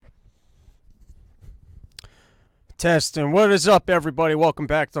Test, and what is up, everybody? Welcome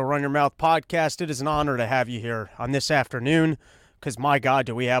back to the Run Your Mouth podcast. It is an honor to have you here on this afternoon because, my God,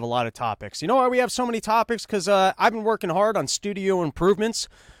 do we have a lot of topics. You know why we have so many topics? Because I've been working hard on studio improvements.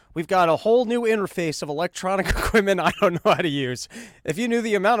 We've got a whole new interface of electronic equipment I don't know how to use. If you knew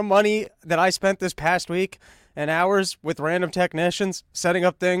the amount of money that I spent this past week and hours with random technicians setting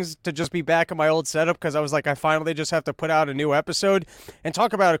up things to just be back in my old setup because I was like, I finally just have to put out a new episode and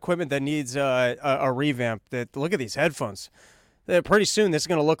talk about equipment that needs a revamp. Look at these headphones. Pretty soon this is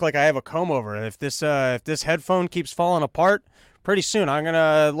going to look like I have a comb over. If this headphone keeps falling apart, pretty soon I'm going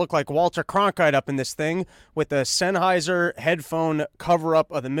to look like Walter Cronkite up in this thing with the Sennheiser headphone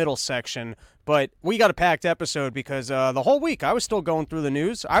cover-up of the middle section. But we got a packed episode because the whole week I was still going through the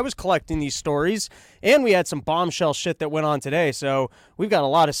news. I was collecting these stories, and we had some bombshell shit that went on today. So we've got a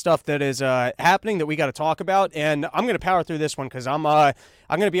lot of stuff that is happening that we got to talk about, and I'm going to power through this one because I'm going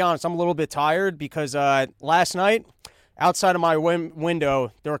to be honest, I'm a little bit tired because last night outside of my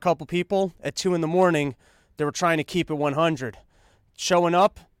window there were a couple people at 2 a.m. They were trying to keep it 100. Showing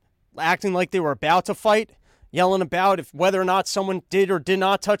up, acting like they were about to fight, yelling about if whether or not someone did or did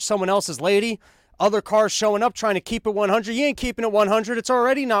not touch someone else's lady. Other cars showing up trying to keep it 100. You ain't keeping it 100. It's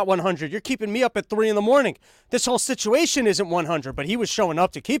already not 100. You're keeping me up at 3 a.m. This whole situation isn't 100, but he was showing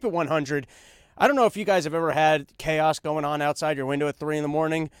up to keep it 100. I don't know if you guys have ever had chaos going on outside your window at 3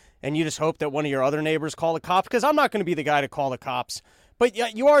 a.m. and you just hope that one of your other neighbors call the cops, because I'm not going to be the guy to call the cops. But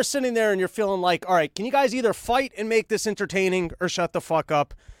you are sitting there and you're feeling like, all right, can you guys either fight and make this entertaining or shut the fuck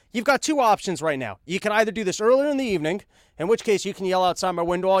up? You've got two options right now. You can either do this earlier in the evening, in which case you can yell outside my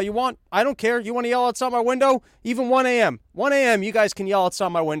window all you want. I don't care. You want to yell outside my window? Even 1 a.m. 1 a.m. you guys can yell outside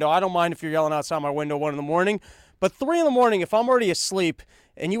my window. I don't mind if you're yelling outside my window 1 a.m. But 3 a.m, if I'm already asleep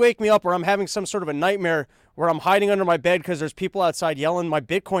and you wake me up or I'm having some sort of a nightmare where I'm hiding under my bed because there's people outside yelling my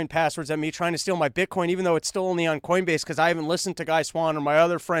Bitcoin passwords at me, trying to steal my Bitcoin, even though it's still only on Coinbase because I haven't listened to Guy Swan or my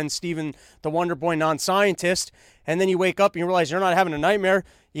other friend, Steven, the Wonder Boy non-scientist, and then you wake up and you realize you're not having a nightmare.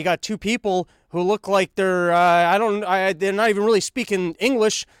 You got two people who look like they're not even really speaking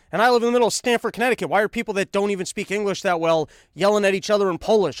English, and I live in the middle of Stamford, Connecticut. Why are people that don't even speak English that well yelling at each other in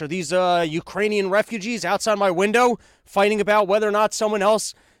Polish? Are these Ukrainian refugees outside my window fighting about whether or not someone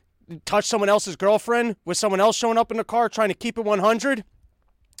else touched someone else's girlfriend with someone else showing up in the car trying to keep it 100?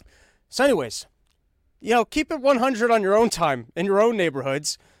 So anyways, keep it 100 on your own time in your own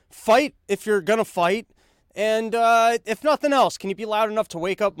neighborhoods. Fight if you're going to fight. And if nothing else, can you be loud enough to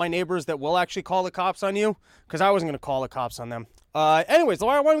wake up my neighbors that will actually call the cops on you? Because I wasn't going to call the cops on them. Anyways,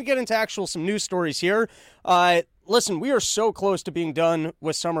 why don't we get into some news stories here? Listen, we are so close to being done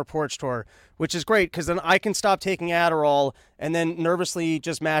with Summer Porch Tour, which is great because then I can stop taking Adderall and then nervously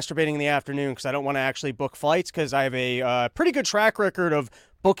just masturbating in the afternoon because I don't want to actually book flights because I have a pretty good track record of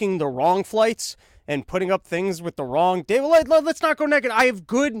booking the wrong flights and putting up things with the wrong day. Well, let's not go negative. I have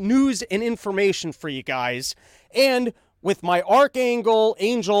good news and information for you guys. And with my angel,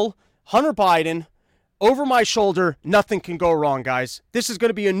 Hunter Biden, over my shoulder, nothing can go wrong, guys. This is going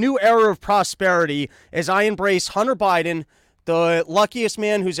to be a new era of prosperity as I embrace Hunter Biden, the luckiest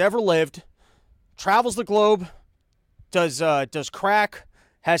man who's ever lived, travels the globe, does crack,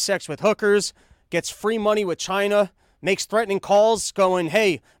 has sex with hookers, gets free money with China, makes threatening calls going,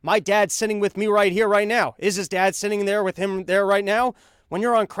 hey, my dad's sitting with me right here, right now. Is his dad sitting there with him there right now? When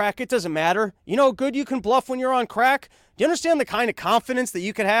you're on crack, it doesn't matter. You know how good you can bluff when you're on crack? Do you understand the kind of confidence that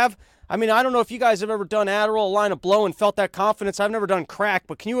you could have? I mean, I don't know if you guys have ever done Adderall, a line of blow, and felt that confidence. I've never done crack,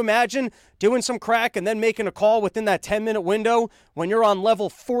 but can you imagine doing some crack and then making a call within that 10-minute window when you're on level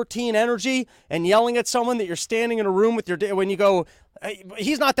 14 energy and yelling at someone that you're standing in a room with when you go,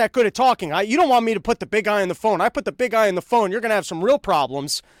 he's not that good at talking. You don't want me to put the big guy on the phone. I put the big guy on the phone. You're going to have some real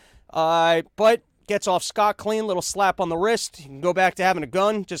problems. But gets off scot-clean, little slap on the wrist. He can go back to having a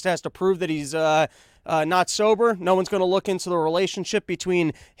gun. Just has to prove that he's not sober. No one's going to look into the relationship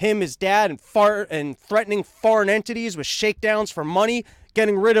between him, his dad, and threatening foreign entities with shakedowns for money,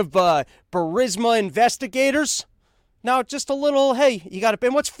 getting rid of Burisma investigators. Now, just a little, hey, you got to pay.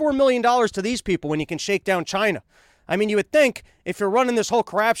 What's $4 million to these people when you can shake down China? I mean, you would think if you're running this whole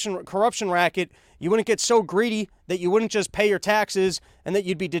corruption racket, you wouldn't get so greedy that you wouldn't just pay your taxes and that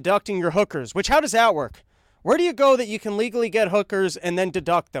you'd be deducting your hookers. Which, how does that work? Where do you go that you can legally get hookers and then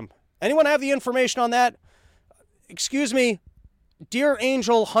deduct them? Anyone have the information on that? Excuse me, dear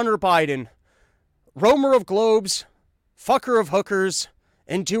angel Hunter Biden, roamer of globes, fucker of hookers,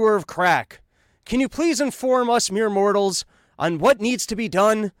 and doer of crack. Can you please inform us mere mortals on what needs to be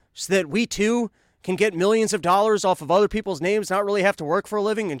done so that we too can get millions of dollars off of other people's names, not really have to work for a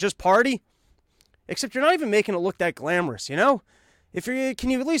living and just party? Except you're not even making it look that glamorous, you know?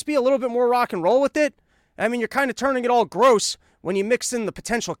 Can you at least be a little bit more rock and roll with it? I mean, you're kind of turning it all gross when you mix in the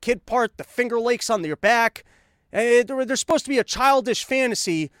potential kid part, the Finger Lakes on your back. There's supposed to be a childish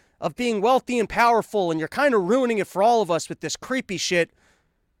fantasy of being wealthy and powerful, and you're kind of ruining it for all of us with this creepy shit.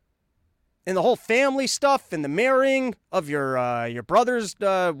 And the whole family stuff and the marrying of your brother's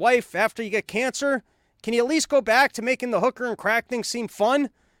wife after you get cancer. Can you at least go back to making the hooker and crack thing seem fun?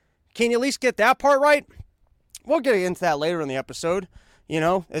 Can you at least get that part right? We'll get into that later in the episode,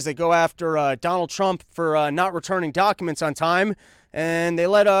 as they go after Donald Trump for not returning documents on time. And they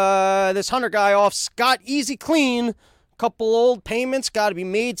let this Hunter guy off scot easy clean. Couple old payments got to be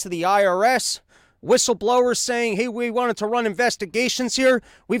made to the IRS. Whistleblowers saying, hey, we wanted to run investigations here.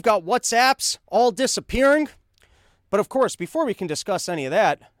 We've got WhatsApps all disappearing. But of course, before we can discuss any of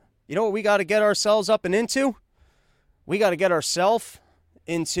that, you know what we got to get ourselves up and into? We got to get ourselves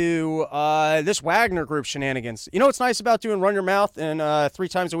into this Wagner Group shenanigans. You know what's nice about doing Run Your Mouth and 3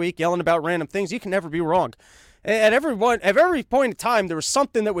 times a week yelling about random things? You can never be wrong. At every point in time, there was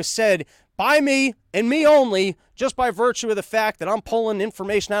something that was said by me and me only, just by virtue of the fact that I'm pulling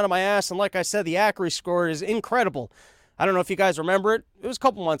information out of my ass. And like I said, the accuracy score is incredible. I don't know if you guys remember it. It was a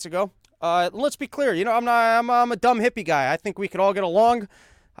couple months ago. Let's be clear. I'm a dumb hippie guy. I think we could all get along.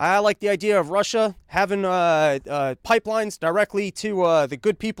 I like the idea of Russia having pipelines directly to the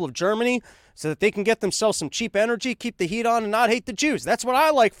good people of Germany so that they can get themselves some cheap energy, keep the heat on, and not hate the Jews. That's what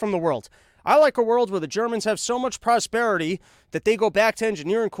I like from the world. I like a world where the Germans have so much prosperity that they go back to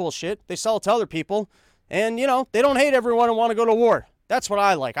engineering cool shit. They sell it to other people. And, they don't hate everyone and want to go to war. That's what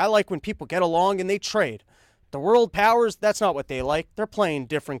I like. I like when people get along and they trade. The world powers, that's not what they like. They're playing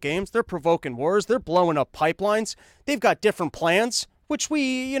different games. They're provoking wars. They're blowing up pipelines. They've got different plans, which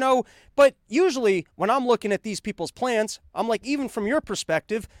we, but usually when I'm looking at these people's plans, I'm like, even from your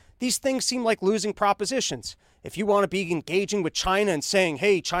perspective, these things seem like losing propositions. If you want to be engaging with China and saying,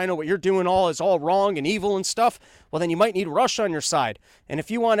 hey, China, what you're doing is all wrong and evil and stuff, well, then you might need Russia on your side. And if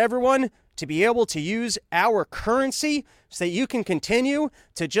you want everyone to be able to use our currency so that you can continue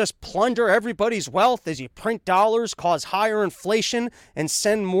to just plunder everybody's wealth as you print dollars, cause higher inflation, and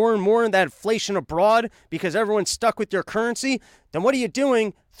send more and more of that inflation abroad because everyone's stuck with your currency, then what are you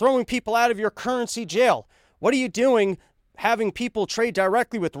doing throwing people out of your currency jail? What are you doing having people trade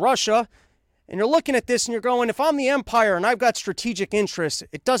directly with Russia? And you're looking at this and you're going, if I'm the empire and I've got strategic interests,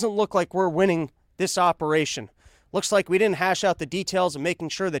 it doesn't look like we're winning this operation. Looks like we didn't hash out the details of making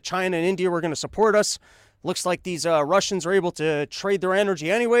sure that China and India were going to support us. Looks like these Russians are able to trade their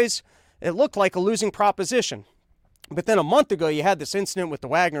energy anyways. It looked like a losing proposition. But then a month ago, you had this incident with the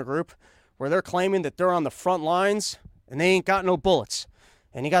Wagner Group where they're claiming that they're on the front lines and they ain't got no bullets.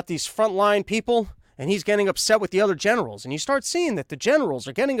 And you got these frontline people, and he's getting upset with the other generals. And you start seeing that the generals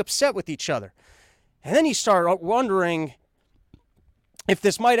are getting upset with each other. And then you start wondering if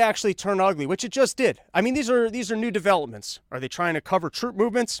this might actually turn ugly, which it just did. I mean, these are new developments. Are they trying to cover troop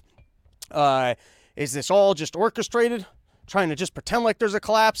movements? Is this all just orchestrated, trying to just pretend like there's a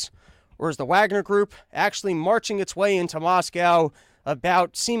collapse? Or is the Wagner Group actually marching its way into Moscow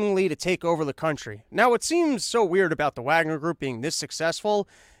about seemingly to take over the country? Now, what seems so weird about the Wagner Group being this successful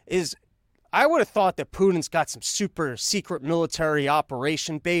is I would have thought that Putin's got some super secret military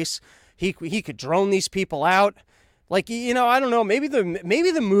operation base. He could drone these people out. Like, I don't know, maybe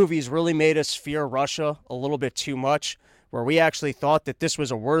the movies really made us fear Russia a little bit too much, where we actually thought that this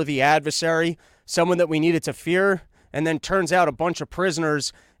was a worthy adversary, someone that we needed to fear, and then turns out a bunch of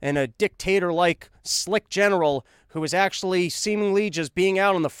prisoners and a dictator-like slick general who was actually seemingly just being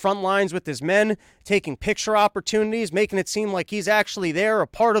out on the front lines with his men, taking picture opportunities, making it seem like he's actually there, a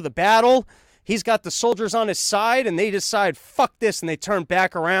part of the battle. He's got the soldiers on his side, and they decide, fuck this, and they turn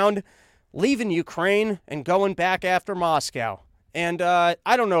back around, leaving Ukraine and going back after Moscow. And I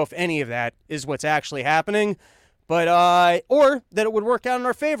don't know if any of that is what's actually happening, but or that it would work out in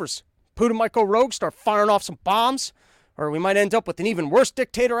our favors. Putin might go rogue, start firing off some bombs, or we might end up with an even worse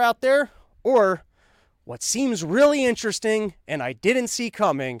dictator out there, or what seems really interesting, and I didn't see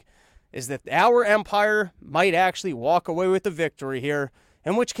coming, is that our empire might actually walk away with the victory here.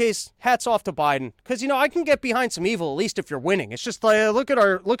 In which case, hats off to Biden, because I can get behind some evil at least if you're winning. It's just like look at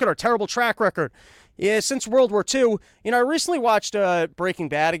our terrible track record. Yeah, since World War II, I recently watched Breaking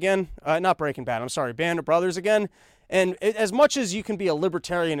Bad again. Not Breaking Bad. I'm sorry, Band of Brothers again. And as much as you can be a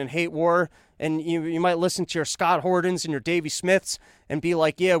libertarian and hate war, and you might listen to your Scott Hordens and your Davy Smiths and be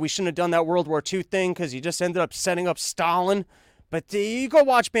like, yeah, we shouldn't have done that World War II thing because you just ended up setting up Stalin. But you go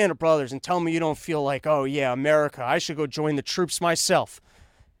watch Band of Brothers and tell me you don't feel like, oh yeah, America, I should go join the troops myself.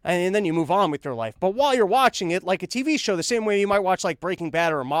 and then you move on with your life. But while you're watching it, like a TV show, the same way you might watch like Breaking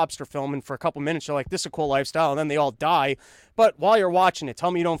Bad or a mobster film, and for a couple minutes you're like, this is a cool lifestyle, and then they all die. But while you're watching it,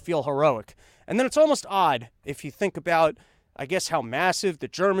 tell me you don't feel heroic. And then it's almost odd if you think about, I guess, how massive the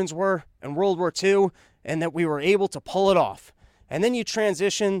Germans were in World War II, and that we were able to pull it off. And then you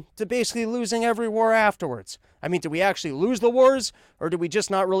transition to basically losing every war afterwards. I mean, did we actually lose the wars, or did we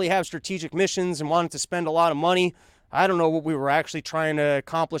just not really have strategic missions and wanted to spend a lot of money? I don't know what we were actually trying to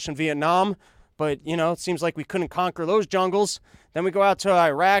accomplish in Vietnam, but, it seems like we couldn't conquer those jungles. Then we go out to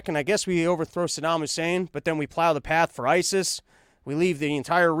Iraq, and I guess we overthrow Saddam Hussein, but then we plow the path for ISIS. We leave the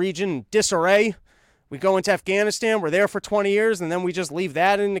entire region in disarray. We go into Afghanistan. We're there for 20 years, and then we just leave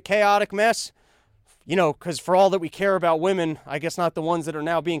that in a chaotic mess. Because for all that we care about women, I guess not the ones that are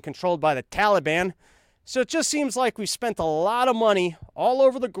now being controlled by the Taliban. So it just seems like we've spent a lot of money all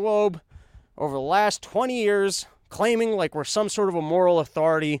over the globe over the last 20 years, claiming like we're some sort of a moral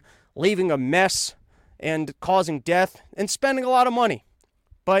authority, leaving a mess and causing death, and spending a lot of money.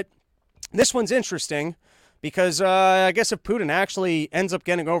 But this one's interesting because I guess if Putin actually ends up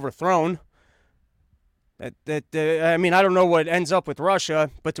getting overthrown, I don't know what ends up with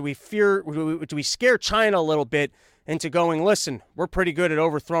Russia, but do we scare China a little bit into going, listen, we're pretty good at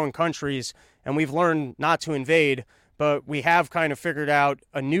overthrowing countries, and we've learned not to invade, but we have kind of figured out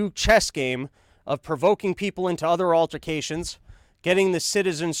a new chess game of provoking people into other altercations, getting the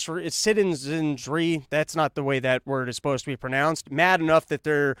citizenry, that's not the way that word is supposed to be pronounced, mad enough that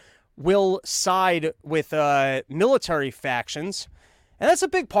they will side with military factions. And that's a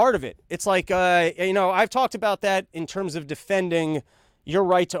big part of it. It's like, I've talked about that in terms of defending your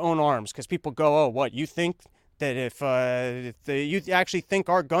right to own arms, because people go, oh, what, you think that if you actually think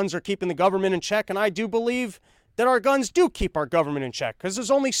our guns are keeping the government in check? And I do believe that our guns do keep our government in check, because there's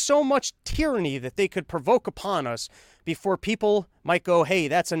only so much tyranny that they could provoke upon us before people might go, hey,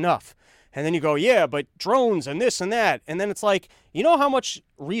 that's enough. And then you go, yeah, but drones and this and that. And then it's like, you know how much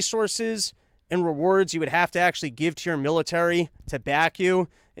resources and rewards you would have to actually give to your military to back you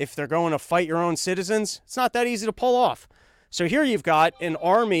if they're going to fight your own citizens? It's not that easy to pull off. So here you've got an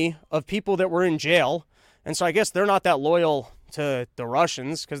army of people that were in jail, and so I guess they're not that loyal to the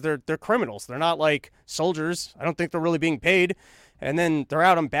Russians because they're criminals. They're not like soldiers. I don't think they're really being paid. And then they're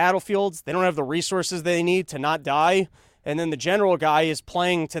out on battlefields. They don't have the resources they need to not die. And then the general guy is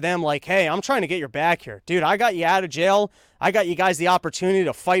playing to them like, hey, I'm trying to get your back here. Dude, I got you out of jail. I got you guys the opportunity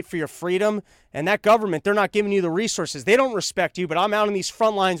to fight for your freedom. And that government, they're not giving you the resources. They don't respect you, but I'm out on these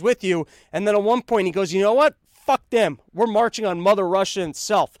front lines with you. And then at one point he goes, you know what? Fuck them. We're marching on Mother Russia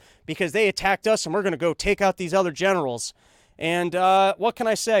itself because they attacked us, and we're going to go take out these other generals. And what can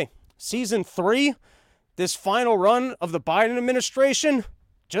I say? Season 3, this final run of the Biden administration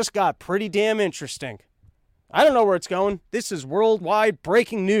just got pretty damn interesting. I don't know where it's going. This is worldwide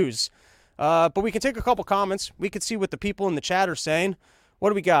breaking news. But we can take a couple comments. We can see what the people in the chat are saying. What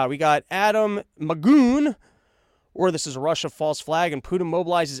do we got? We got Adam Magoon, or this is a Russia false flag, and Putin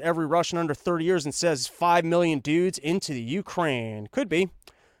mobilizes every Russian under 30 years and says 5 million dudes into the Ukraine. Could be.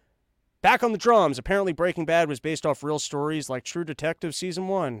 Back on the drums. Apparently Breaking Bad was based off real stories like True Detective Season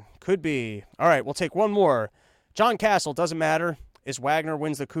 1. Could be. All right, we'll take one more. John Castle, doesn't matter. Is Wagner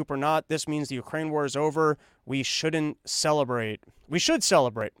wins the coup or not? This means the Ukraine war is over. We shouldn't celebrate. We should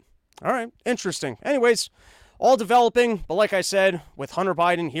celebrate. All right, interesting. Anyways, all developing, but like I said, with Hunter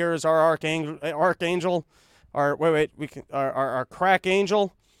Biden here as our archangel, our crack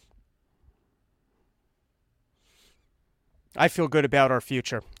angel. I feel good about our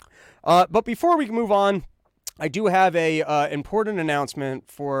future. But before we move on, I do have a important announcement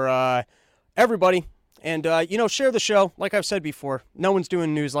for everybody. And, share the show. Like I've said before, no one's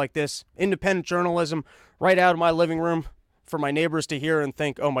doing news like this. Independent journalism right out of my living room for my neighbors to hear and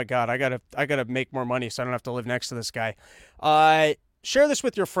think, oh, my God, I gotta make more money so I don't have to live next to this guy. Share this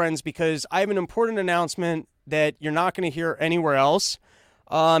with your friends because I have an important announcement that you're not going to hear anywhere else.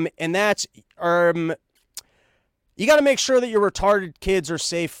 And that's you got to make sure that your retarded kids are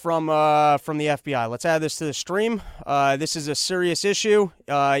safe from the FBI. Let's add this to the stream. This is a serious issue.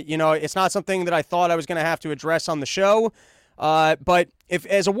 It's not something that I thought I was going to have to address on the show. But if,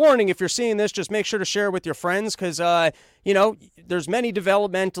 as a warning, if you're seeing this, just make sure to share it with your friends because, there's many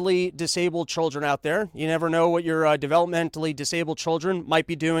developmentally disabled children out there. You never know what your developmentally disabled children might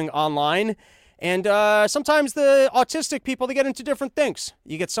be doing online. And sometimes the autistic people, they get into different things.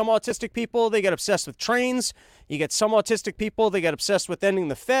 You get some autistic people, they get obsessed with trains. You get some autistic people, they get obsessed with ending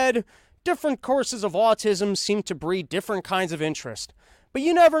the Fed. Different courses of autism seem to breed different kinds of interest. But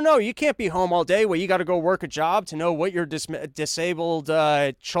you never know. You can't be home all day where you got to go work a job to know what your disabled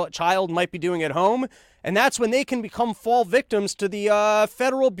child might be doing at home. And that's when they can become fall victims to the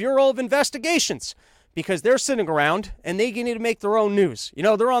Federal Bureau of Investigations, because they're sitting around and they need to make their own news. You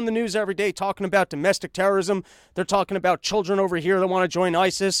know, they're on the news every day talking about domestic terrorism. They're talking about children over here that want to join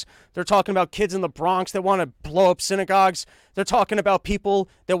ISIS. They're talking about kids in the Bronx that want to blow up synagogues. They're talking about people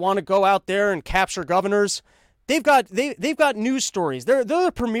that want to go out there and capture governors. They've got news stories. They're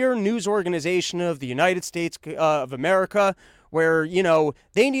the premier news organization of the United States of America, where, you know,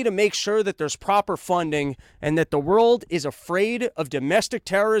 they need to make sure that there's proper funding and that the world is afraid of domestic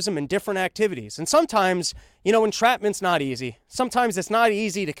terrorism and different activities. And sometimes, you know, entrapment's not easy. Sometimes it's not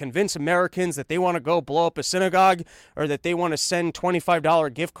easy to convince Americans that they want to go blow up a synagogue or that they want to send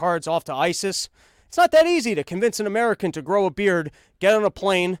 $25 gift cards off to ISIS. It's not that easy to convince an American to grow a beard, get on a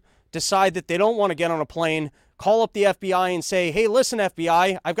plane, decide that they don't want to get on a plane, call up the FBI and say, hey, listen,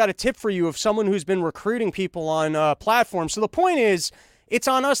 FBI, I've got a tip for you of someone who's been recruiting people on platforms. So the point is, it's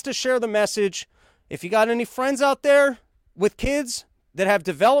on us to share the message. If you got any friends out there with kids that have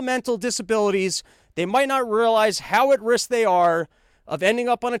developmental disabilities, they might not realize how at risk they are of ending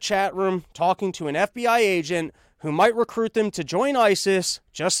up on a chat room talking to an FBI agent who might recruit them to join ISIS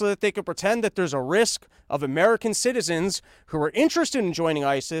just so that they can pretend that there's a risk of American citizens who are interested in joining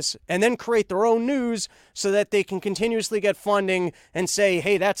ISIS and then create their own news so that they can continuously get funding and say,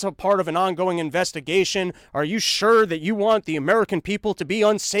 hey, that's a part of an ongoing investigation. Are you sure that you want the American people to be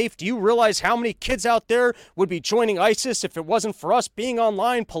unsafe? Do you realize how many kids out there would be joining ISIS if it wasn't for us being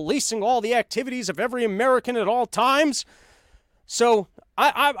online, policing all the activities of every American at all times? So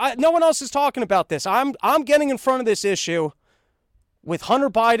no one else is talking about this. I'm getting in front of this issue with Hunter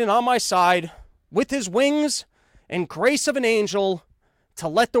Biden on my side, with his wings and grace of an angel, to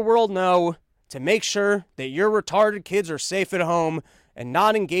let the world know, to make sure that your retarded kids are safe at home and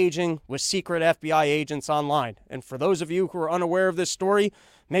not engaging with secret FBI agents online. And for those of you who are unaware of this story,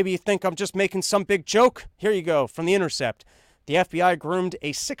 maybe you think I'm just making some big joke. Here you go, from The Intercept. The FBI groomed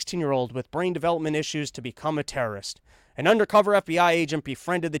a 16-year-old with brain development issues to become a terrorist. An undercover FBI agent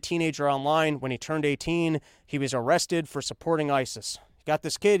befriended the teenager online. When he turned 18, he was arrested for supporting ISIS. You got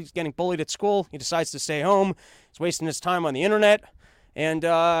this kid, he's getting bullied at school. He decides to stay home. He's wasting his time on the internet. And,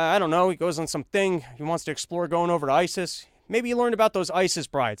 I don't know, he goes on something. He wants to explore going over to ISIS. Maybe he learned about those ISIS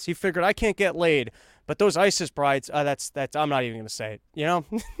brides. He figured, I can't get laid, but those ISIS brides, that's I'm not even going to say it, you know?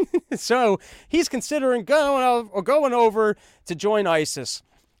 So he's considering going over to join ISIS.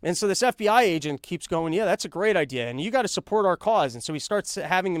 And so this FBI agent keeps going, yeah, that's a great idea, and you got to support our cause. And so he starts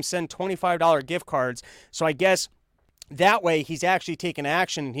having him send $25 gift cards. So I guess that way he's actually taken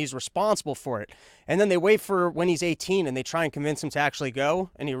action and he's responsible for it. And then they wait for when he's 18 and they try and convince him to actually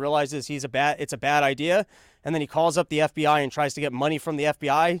go. And he realizes it's a bad idea. And then he calls up the FBI and tries to get money from the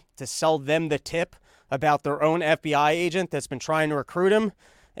FBI to sell them the tip about their own FBI agent that's been trying to recruit him.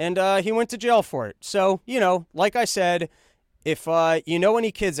 And he went to jail for it. So, you know, like I said, if you know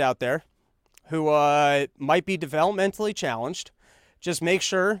any kids out there who might be developmentally challenged, just make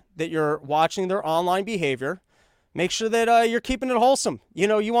sure that you're watching their online behavior. Make sure that you're keeping it wholesome. You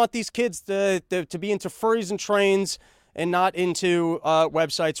know, you want these kids to be into furries and trains and not into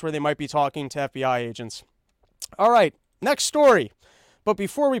websites where they might be talking to FBI agents. All right, next story. But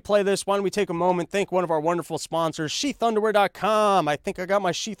before we play this, why don't we take a moment, thank one of our wonderful sponsors, sheathunderwear.com. I think I got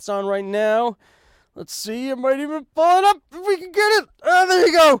my sheaths on right now. Let's see, I might even pull it up if we can get it. Oh, there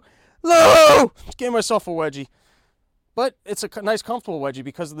you go. No! Just gave myself a wedgie. But it's a nice, comfortable wedgie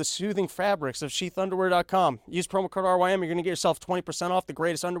because of the soothing fabrics of sheathunderwear.com. Use promo code RYM. You're going to get yourself 20% off the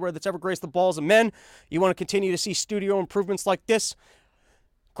greatest underwear that's ever graced the balls of men. You want to continue to see studio improvements like this.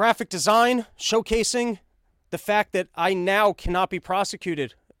 Graphic design, showcasing the fact that I now cannot be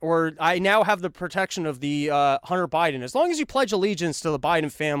prosecuted, or I now have the protection of the Hunter Biden. As long as you pledge allegiance to the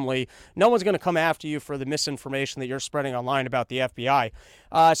Biden family, no one's going to come after you for the misinformation that you're spreading online about the FBI.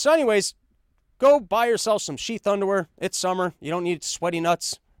 So anyways, go buy yourself some sheath underwear. It's summer. You don't need sweaty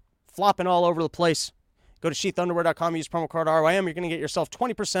nuts flopping all over the place. Go to sheathunderwear.com, use promo code RYM. You're going to get yourself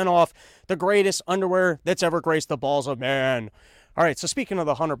 20% off the greatest underwear that's ever graced the balls of man. All right, so speaking of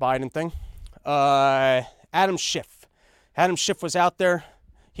the Hunter Biden thing, Adam Schiff. Adam Schiff was out there.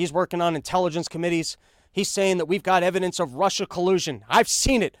 He's working on intelligence committees. He's saying that we've got evidence of Russia collusion. I've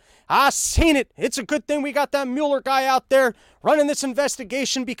seen it. I've seen it. It's a good thing we got that Mueller guy out there running this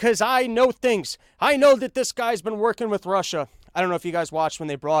investigation because I know things. I know that this guy's been working with Russia. I don't know if you guys watched when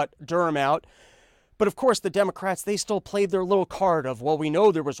they brought Durham out. But of course, the Democrats, they still played their little card of, well, we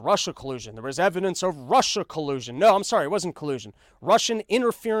know there was Russia collusion. There was evidence of Russia collusion. No, I'm sorry, it wasn't collusion. Russian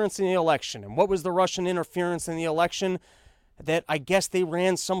interference in the election. And what was the Russian interference in the election? That I guess they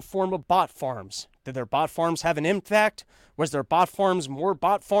ran some form of bot farms Did their bot farms have an impact? Was their bot farms more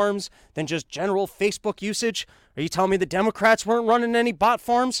bot farms than just general Facebook usage? Are you telling me the Democrats weren't running any bot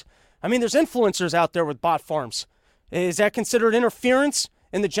farms? I mean, there's influencers out there with bot farms. Is that considered interference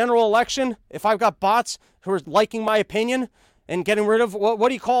in the general election? If I've got bots who are liking my opinion and getting rid of, what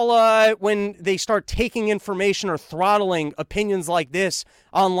do you call when they start taking information or throttling opinions like this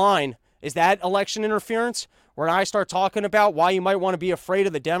online? Is that election interference? Where I start talking about why you might want to be afraid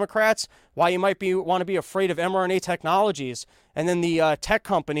of the Democrats, why you might want to be afraid of mRNA technologies, and then the tech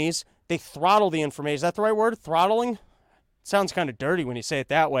companies, they throttle the information. Is that the right word? Throttling? Sounds kind of dirty when you say it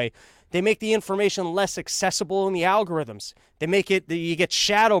that way. They make the information less accessible in the algorithms. They make it, you get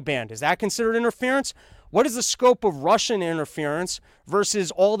shadow banned. Is that considered interference? What is the scope of Russian interference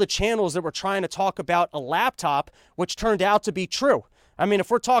versus all the channels that were trying to talk about a laptop, which turned out to be true? I mean, if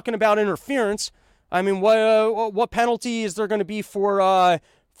we're talking about interference, I mean, what penalty is there going to be for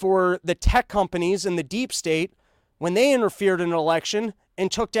the tech companies and the deep state when they interfered in an election and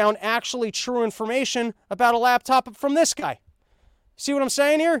took down actually true information about a laptop from this guy? See what I'm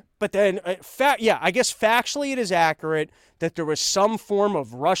saying here? But then, I guess factually it is accurate that there was some form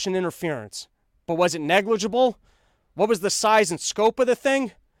of Russian interference. But was it negligible? What was the size and scope of the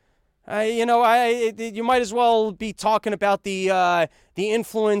thing? You might as well be talking about the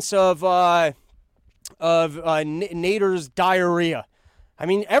influence of Nader's diarrhea. I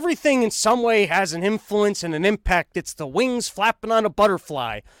mean, everything in some way has an influence and an impact. It's the wings flapping on a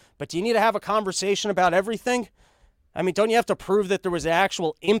butterfly. But do you need to have a conversation about everything? I mean, don't you have to prove that there was an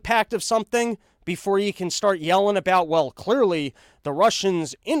actual impact of something before you can start yelling about, well, clearly the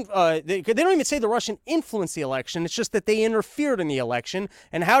Russians, they don't even say the Russian influenced the election. It's just that they interfered in the election.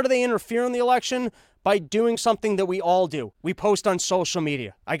 And how do they interfere in the election? By doing something that we all do. We post on social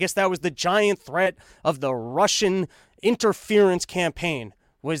media. I guess that was the giant threat of the Russian interference campaign,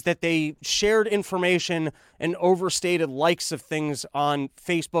 was that they shared information and overstated likes of things on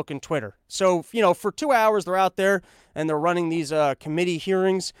Facebook and Twitter. So, for 2 hours they're out there and they're running these committee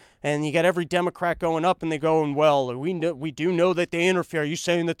hearings, and you got every Democrat going up and they going, well, we do know that they interfere. Are you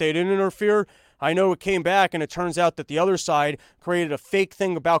saying that they didn't interfere? I know it came back and it turns out that the other side created a fake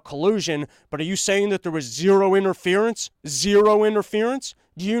thing about collusion, but are you saying that there was zero interference? Zero interference?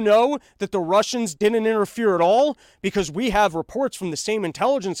 Do you know that the Russians didn't interfere at all? Because we have reports from the same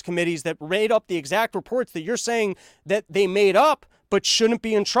intelligence committees that made up the exact reports that you're saying that they made up but shouldn't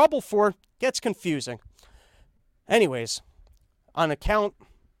be in trouble for. Gets confusing. Anyways, on account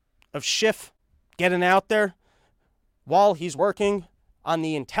of Schiff getting out there while he's working on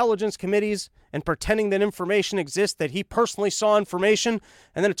the intelligence committees and pretending that information exists, that he personally saw information,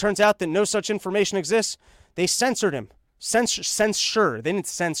 and then it turns out that no such information exists, they censored him. Censure. They didn't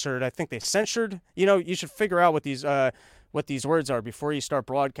censor it. I think they censured. You should figure out what these words are before you start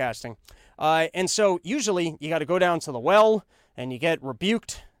broadcasting. And so usually you got to go down to the well and you get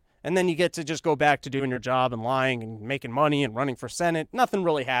rebuked, and then you get to just go back to doing your job and lying and making money and running for Senate. Nothing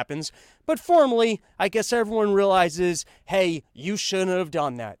really happens. But formally, I guess everyone realizes, hey, you shouldn't have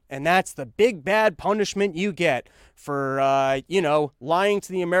done that. And that's the big bad punishment you get for, lying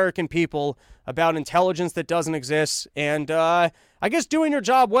to the American people about intelligence that doesn't exist. And I guess doing your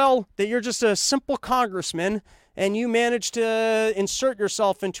job well, that you're just a simple congressman and you manage to insert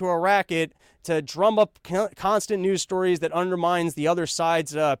yourself into a racket to drum up constant news stories that undermines the other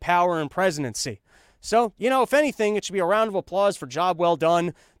side's power and presidency. So, if anything, it should be a round of applause for job well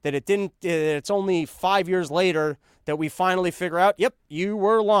done, that it's only 5 years later that we finally figure out, yep, you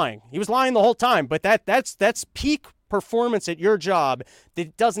were lying. He was lying the whole time, but that's peak performance at your job. That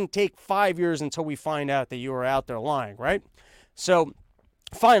it doesn't take 5 years until we find out that you were out there lying, right? So,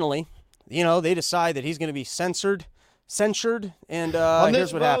 finally, they decide that he's going to be censured, and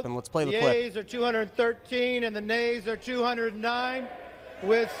here's what happened. Let's play the clip. The yeas are 213 and the nays are 209.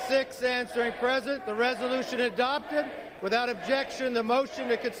 With 6 answering present, the resolution adopted. Without objection, the motion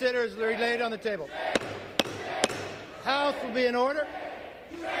to consider is laid on the table. House will be in order.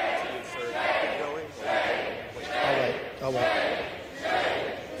 I'll wait.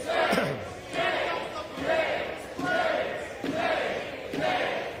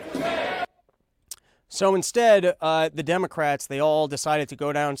 So instead, the Democrats, they all decided to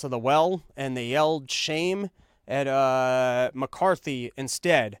go down to the well, and they yelled shame at McCarthy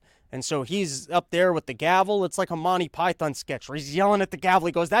instead. And so he's up there with the gavel. It's like a Monty Python sketch where he's yelling at the gavel.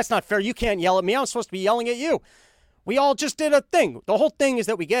 He goes, that's not fair. You can't yell at me. I'm supposed to be yelling at you. We all just did a thing. The whole thing is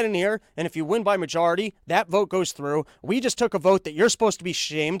that we get in here, and if you win by majority, that vote goes through. We just took a vote that you're supposed to be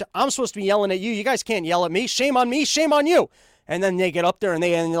shamed. I'm supposed to be yelling at you. You guys can't yell at me. Shame on me. Shame on you. And then they get up there, and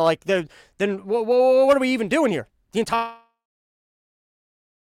they're like, then what are we even doing here? The entire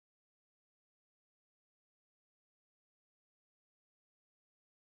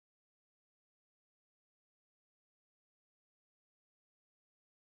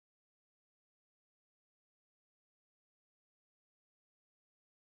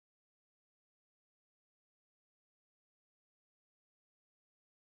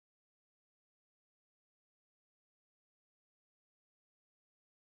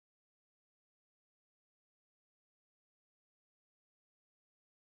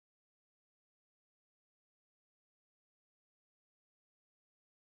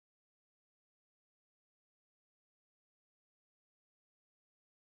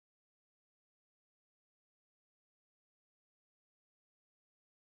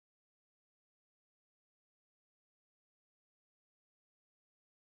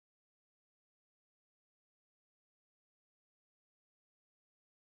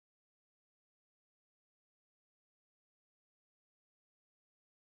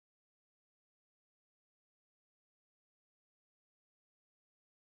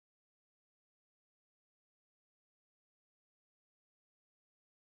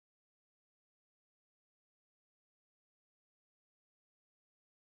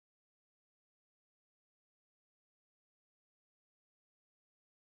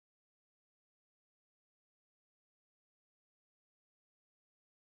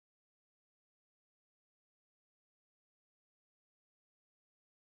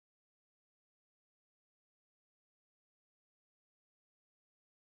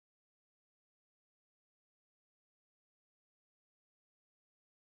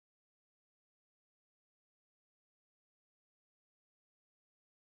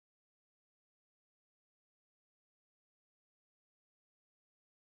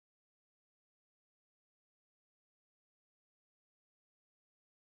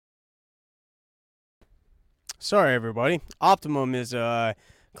Sorry, everybody. Optimum is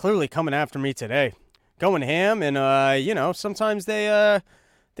clearly coming after me today, going ham, and sometimes they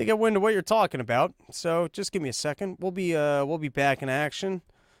get wind of what you're talking about. So just give me a second. We'll be back in action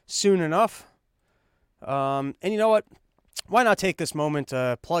soon enough. And you know what? Why not take this moment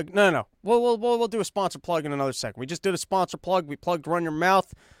to plug? No. We'll do a sponsor plug in another second. We just did a sponsor plug. We plugged Run Your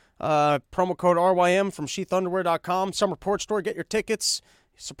Mouth. Promo code RYM from sheathunderwear.com. Summer Porch Store. Get your tickets.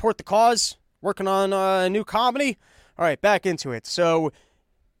 Support the cause. Working on a new comedy. All right, back into it. So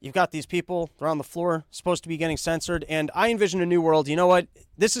you've got these people. They're on the floor, supposed to be getting censored. And I envision a new world. You know what?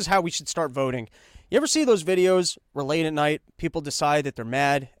 This is how we should start voting. You ever see those videos where late at night people decide that they're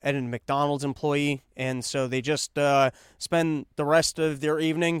mad at a McDonald's employee, and so they just spend the rest of their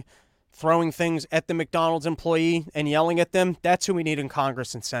evening throwing things at the McDonald's employee and yelling at them? That's who we need in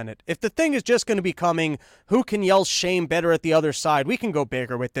Congress and Senate. If the thing is just going to be coming, who can yell shame better at the other side? We can go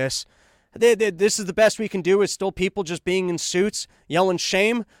bigger with this. This is the best we can do, is still people just being in suits, yelling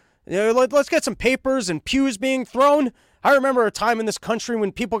shame. Let's get some papers and pews being thrown. I remember a time in this country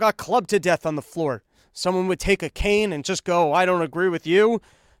when people got clubbed to death on the floor. Someone would take a cane and just go, I don't agree with you.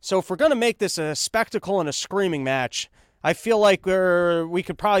 So if we're going to make this a spectacle and a screaming match, I feel like we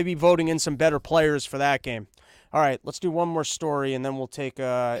could probably be voting in some better players for that game. All right, let's do one more story, and then we'll take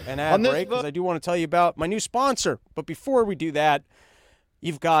an ad break, because I do want to tell you about my new sponsor. But before we do that,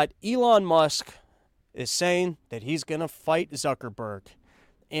 you've got Elon Musk is saying that he's going to fight Zuckerberg.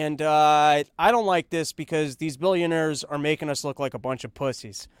 And I don't like this, because these billionaires are making us look like a bunch of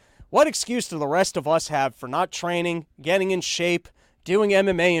pussies. What excuse do the rest of us have for not training, getting in shape, doing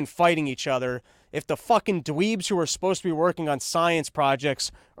MMA, and fighting each other if the fucking dweebs who are supposed to be working on science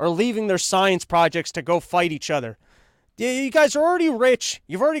projects are leaving their science projects to go fight each other? You guys are already rich.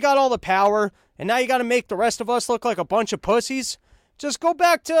 You've already got all the power. And now you got to make the rest of us look like a bunch of pussies? Just go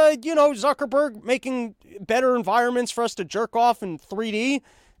back to, Zuckerberg making better environments for us to jerk off in 3D.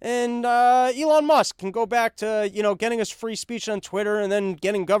 And Elon Musk can go back to, getting us free speech on Twitter, and then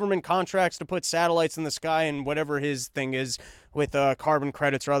getting government contracts to put satellites in the sky and whatever his thing is with carbon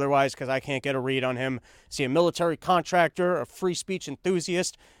credits or otherwise, because I can't get a read on him. Is he a military contractor, a free speech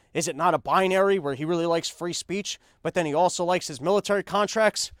enthusiast? Is it not a binary where he really likes free speech, but then he also likes his military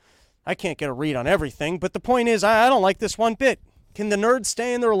contracts? I can't get a read on everything, but the point is, I don't like this one bit. Can the nerds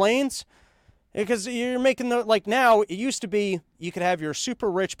stay in their lanes? Because you're making now, it used to be you could have your super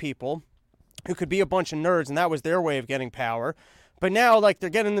rich people who could be a bunch of nerds, and that was their way of getting power. But now, they're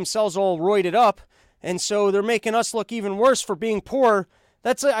getting themselves all roided up, and so they're making us look even worse for being poor.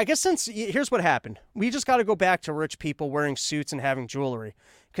 That's, I guess, here's what happened. We just got to go back to rich people wearing suits and having jewelry.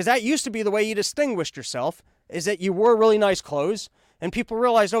 Because that used to be the way you distinguished yourself, is that you wore really nice clothes, and people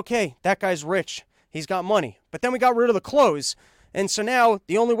realized, okay, that guy's rich. He's got money. But then we got rid of the clothes. And so now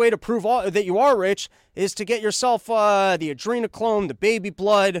the only way to prove that you are rich is to get yourself the adrenochrome, the baby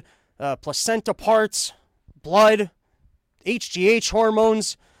blood, placenta parts, blood, HGH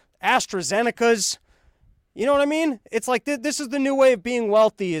hormones, AstraZenecas. You know what I mean? It's like this is the new way of being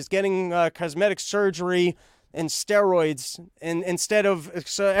wealthy, is getting cosmetic surgery and steroids. And instead of,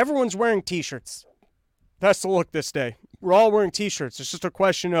 so everyone's wearing T-shirts. That's the look this day. We're all wearing T-shirts. It's just a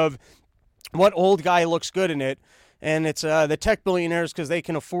question of what old guy looks good in it. And it's the tech billionaires, because they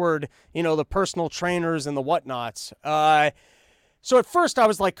can afford, the personal trainers and the whatnots. So at first I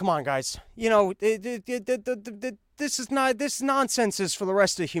was like, come on, guys. This nonsense is for the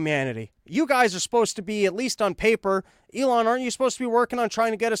rest of humanity. You guys are supposed to be, at least on paper, Elon, aren't you supposed to be working on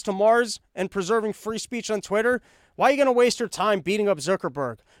trying to get us to Mars and preserving free speech on Twitter? Why are you going to waste your time beating up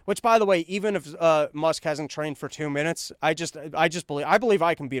Zuckerberg? Which, by the way, even if Musk hasn't trained for 2 minutes, I believe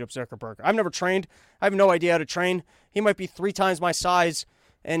I can beat up Zuckerberg. I've never trained. I have no idea how to train. He might be 3 times my size,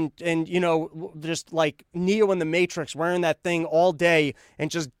 and just like Neo in the Matrix, wearing that thing all day and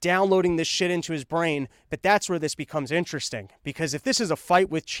just downloading this shit into his brain. But that's where this becomes interesting, because if this is a fight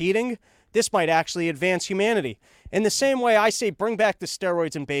with cheating, this might actually advance humanity. In the same way, I say bring back the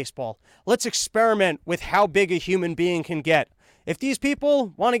steroids in baseball. Let's experiment with how big a human being can get. If these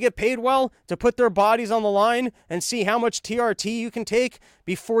people want to get paid well to put their bodies on the line and see how much TRT you can take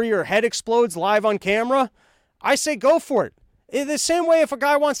before your head explodes live on camera, I say go for it. In the same way, if a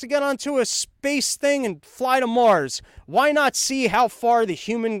guy wants to get onto a space thing and fly to Mars, why not see how far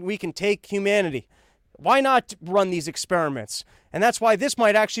we can take humanity? Why not run these experiments? And that's why this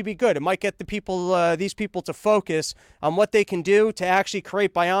might actually be good. It might get these people to focus on what they can do to actually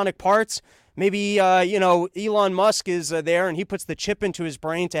create bionic parts. Maybe, Elon Musk is there and he puts the chip into his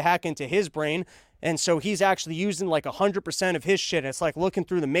brain to hack into his brain. And so he's actually using like 100% of his shit. It's like looking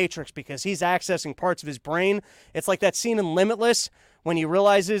through the Matrix because he's accessing parts of his brain. It's like that scene in Limitless when he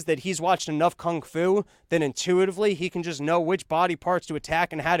realizes that he's watched enough Kung Fu that intuitively he can just know which body parts to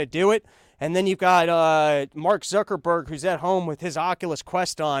attack and how to do it. And then you've got Mark Zuckerberg, who's at home with his Oculus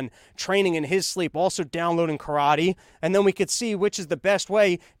Quest on, training in his sleep, also downloading karate. And then we could see which is the best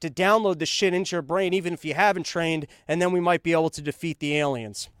way to download the shit into your brain, even if you haven't trained, and then we might be able to defeat the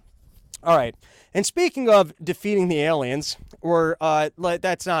aliens. All right. And speaking of defeating the aliens, or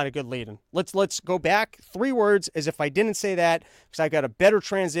that's not a good lead-in. Let's go back 3 words as if I didn't say that, because I got a better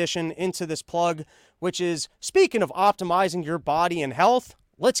transition into this plug, which is, speaking of optimizing your body and health,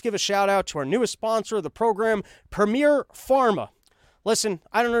 let's give a shout out to our newest sponsor of the program, Premier Pharma. Listen,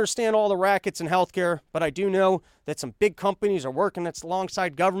 I don't understand all the rackets in healthcare, but I do know that some big companies are working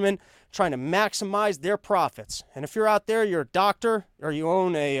alongside government trying to maximize their profits. And if you're out there, you're a doctor, or you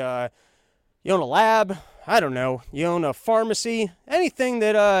own a lab, I don't know, you own a pharmacy, anything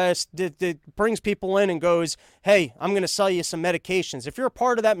that brings people in and goes, hey, I'm going to sell you some medications. If you're a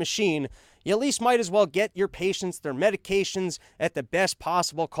part of that machine, you at least might as well get your patients their medications at the best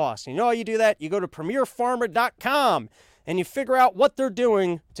possible cost. And you know how you do that? You go to premierpharma.com and you figure out what they're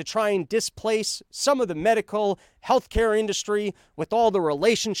doing to try and displace some of the medical healthcare industry with all the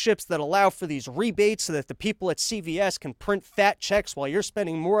relationships that allow for these rebates so that the people at CVS can print fat checks while you're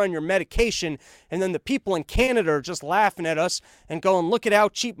spending more on your medication, and then the people in Canada are just laughing at us and going, look at how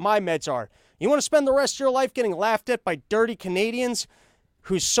cheap my meds are. You want to spend the rest of your life getting laughed at by dirty Canadians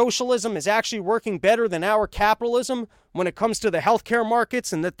whose socialism is actually working better than our capitalism when it comes to the healthcare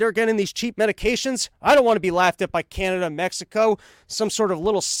markets and that they're getting these cheap medications? I don't want to be laughed at by Canada and Mexico, some sort of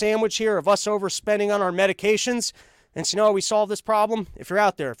little sandwich here of us overspending on our medications. And so you know how we solve this problem? If you're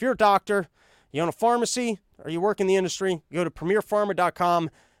out there, if you're a doctor, you own a pharmacy, or you work in the industry, you go to premierpharma.com,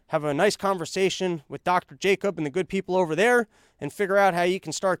 have a nice conversation with Dr. Jacob and the good people over there, and figure out how you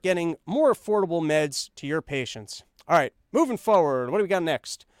can start getting more affordable meds to your patients. All right, moving forward, what do we got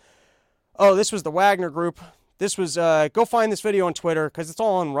next? Oh, this was the Wagner Group. This was, go find this video on Twitter, because it's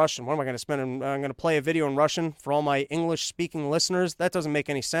all in Russian. What am I going to spend? I'm going to play a video in Russian for all my English-speaking listeners. That doesn't make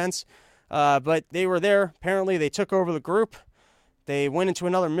any sense. But they were there. Apparently, they took over the group. They went into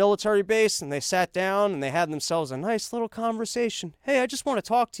another military base, and they sat down, and they had themselves a nice little conversation. Hey, I just want to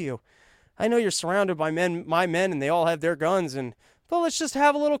talk to you. I know you're surrounded by my men, and they all have their guns, but let's just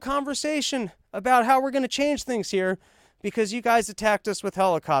have a little conversation about how we're going to change things here, because you guys attacked us with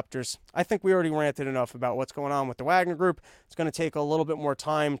helicopters. I think we already ranted enough about what's going on with the Wagner Group. It's going to take a little bit more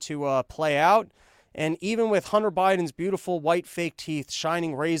time to play out. And even with Hunter Biden's beautiful white fake teeth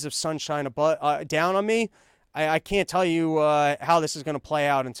shining rays of sunshine down on me, I can't tell you how this is going to play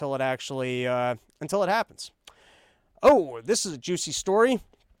out until it actually until it happens. Oh, this is a juicy story.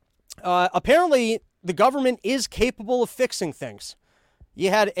 Apparently, the government is capable of fixing things. You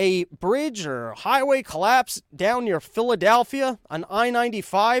had a bridge or highway collapse down near Philadelphia on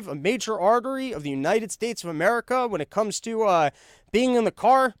I-95, a major artery of the United States of America when it comes to being in the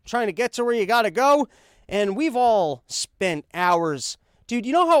car, trying to get to where you got to go. And we've all spent hours. Dude,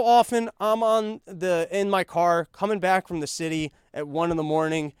 you know how often I'm in my car coming back from the city at 1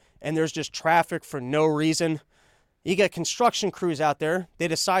 a.m. and there's just traffic for no reason? You get construction crews out there. They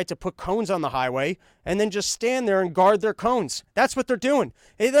decide to put cones on the highway and then just stand there and guard their cones. That's what they're doing.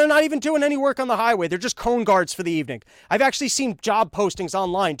 They're not even doing any work on the highway. They're just cone guards for the evening. I've actually seen job postings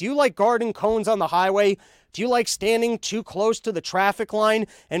online. Do you like guarding cones on the highway? Do you like standing too close to the traffic line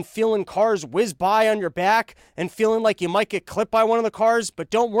and feeling cars whiz by on your back and feeling like you might get clipped by one of the cars?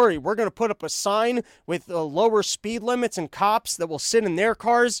 But don't worry, we're going to put up a sign with lower speed limits and cops that will sit in their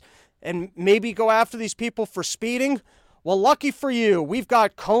cars and maybe go after these people for speeding. Well, lucky for you, we've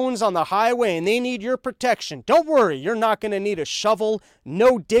got cones on the highway and they need your protection. Don't worry, you're not going to need a shovel.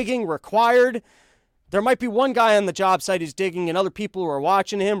 No digging required. There might be one guy on the job site who's digging and other people who are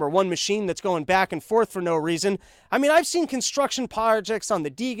watching him, or one machine that's going back and forth for no reason. I mean, I've seen construction projects on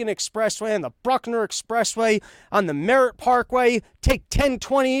the Deegan Expressway, on the Bruckner Expressway, on the Merritt Parkway take 10,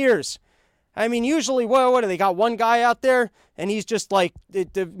 20 years. I mean, usually, what do they got? One guy out there, and he's just like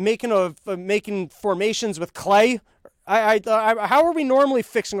making formations with clay. How are we normally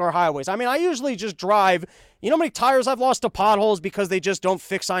fixing our highways? I mean, I usually just drive. You know how many tires I've lost to potholes because they just don't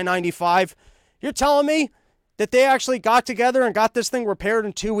fix I-95? You're telling me that they actually got together and got this thing repaired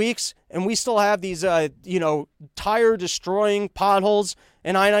in 2 weeks, and we still have these, tire-destroying potholes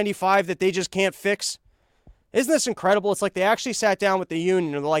in I-95 that they just can't fix? Isn't this incredible? It's like they actually sat down with the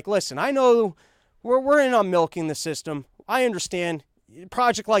union and they're like, listen, I know we're in on milking the system. I understand. A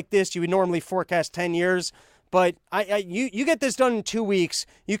project like this, you would normally forecast 10 years, But you get this done in 2 weeks,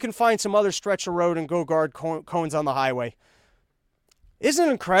 you can find some other stretch of road and go guard cones on the highway. Isn't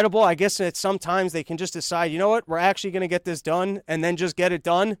it incredible? I guess that sometimes they can just decide, you know what, we're actually going to get this done and then just get it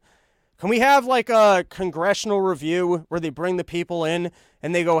done. Can we have like a congressional review where they bring the people in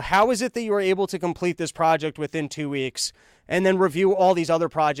and they go, how is it that you were able to complete this project within 2 weeks? And then review all these other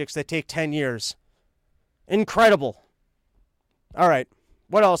projects that take 10 years. Incredible. All right.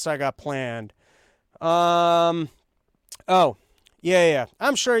 What else I got planned? Oh, yeah.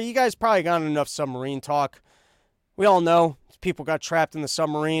 I'm sure you guys probably got enough submarine talk. We all know people got trapped in the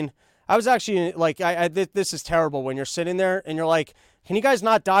submarine. I was actually like, this is terrible when you're sitting there and you're like, can you guys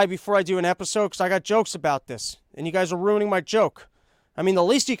not die before I do an episode? Because I got jokes about this and you guys are ruining my joke. I mean, the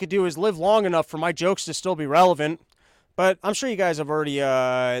least you could do is live long enough for my jokes to still be relevant. But I'm sure you guys have already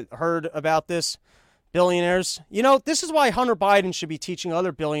heard about this. Billionaires. You know, this is why Hunter Biden should be teaching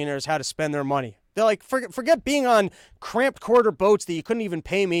other billionaires how to spend their money. They're like, forget being on cramped quarter boats that you couldn't even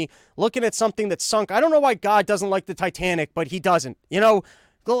pay me, looking at something that sunk. I don't know why God doesn't like the Titanic, but he doesn't. You know,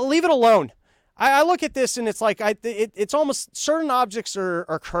 leave it alone. I look at this and it's like, it's almost certain objects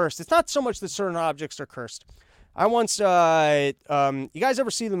are cursed. It's not so much that certain objects are cursed. I once, you guys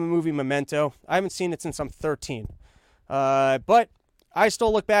ever see the movie Memento? I haven't seen it since I'm 13. But I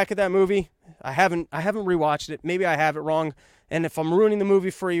still look back at that movie. I haven't rewatched it. Maybe I have it wrong. And if I'm ruining the movie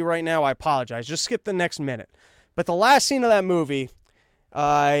for you right now, I apologize. Just skip the next minute. But the last scene of that movie,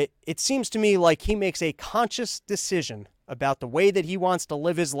 it seems to me like he makes a conscious decision about the way that he wants to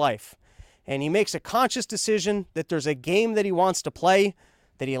live his life. And he makes a conscious decision that there's a game that he wants to play,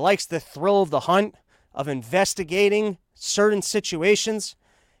 that he likes the thrill of the hunt, of investigating certain situations.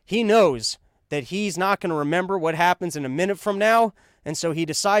 He knows that he's not going to remember what happens in a minute from now. And so he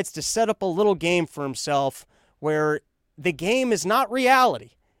decides to set up a little game for himself where the game is not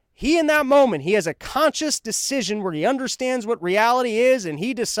reality. He, in that moment, he has a conscious decision where he understands what reality is, and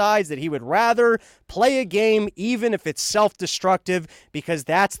he decides that he would rather play a game even if it's self-destructive because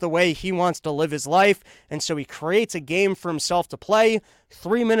that's the way he wants to live his life. And so he creates a game for himself to play.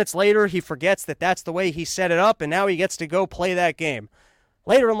 3 minutes later, he forgets that that's the way he set it up, and now he gets to go play that game.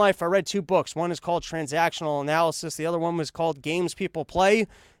 Later in life, I read 2 books. One is called Transactional Analysis. The other one was called Games People Play.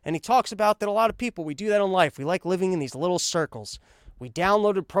 And he talks about that a lot of people, we do that in life. We like living in these little circles. We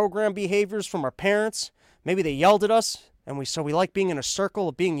downloaded program behaviors from our parents. Maybe they yelled at us. And we like being in a circle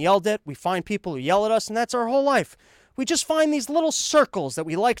of being yelled at. We find people who yell at us, and that's our whole life. We just find these little circles that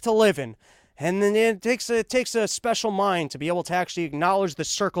we like to live in. And then it takes a special mind to be able to actually acknowledge the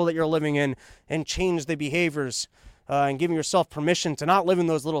circle that you're living in and change the behaviors. And giving yourself permission to not live in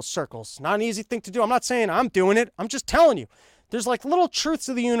those little circles. Not an easy thing to do. I'm not saying I'm doing it. I'm just telling you. There's like little truths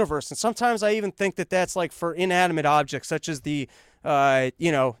of the universe. And sometimes I even think that that's like for inanimate objects, such as the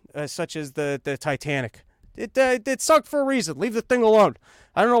Titanic. It sunk for a reason. Leave the thing alone.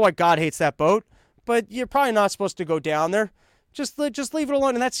 I don't know why God hates that boat, but you're probably not supposed to go down there. Just leave it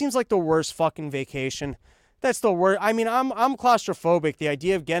alone. And that seems like the worst fucking vacation. That's the word. I mean, I'm claustrophobic. The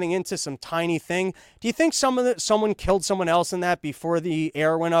idea of getting into some tiny thing. Do you think someone killed someone else in that before the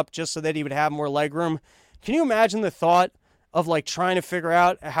air went up just so that he would have more legroom? Can you imagine the thought of like trying to figure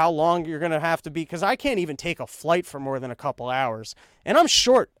out how long you're going to have to be? Because I can't even take a flight for more than a couple hours. And I'm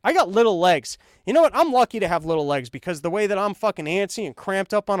short. I got little legs. You know what? I'm lucky to have little legs because the way that I'm fucking antsy and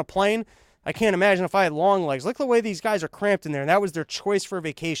cramped up on a plane, I can't imagine if I had long legs. Look at the way these guys are cramped in there. And that was their choice for a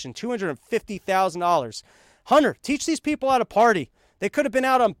vacation. $250,000. Hunter, teach these people how to party. They could have been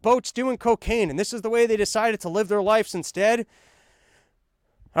out on boats doing cocaine, and this is the way they decided to live their lives instead.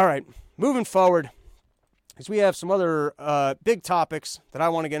 All right, moving forward, because we have some other big topics that I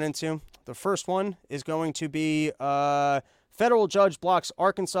want to get into. The first one is going to be federal judge blocks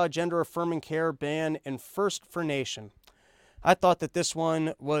Arkansas gender-affirming care ban and first for nation. I thought that this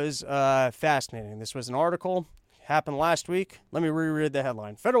one was fascinating. This was an article. Happened last week. Let me reread the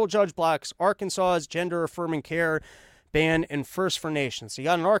headline. Federal judge blocks Arkansas's gender-affirming care ban and first for nation. So you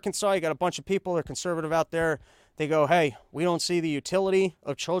got in Arkansas, you got a bunch of people that are conservative out there. They go, hey, we don't see the utility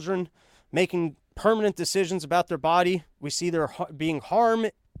of children making permanent decisions about their body. We see there being harm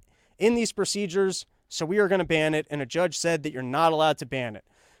in these procedures, so we are going to ban it. And a judge said that you're not allowed to ban it.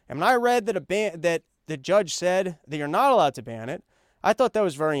 And when I read that the judge said that you're not allowed to ban it, I thought that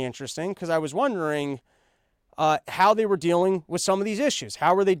was very interesting because I was wondering how they were dealing with some of these issues.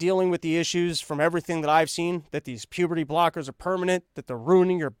 How were they dealing with the issues from everything that I've seen, that these puberty blockers are permanent, that they're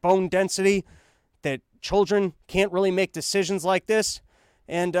ruining your bone density, that children can't really make decisions like this.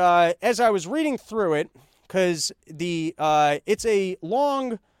 And as I was reading through it, because it's a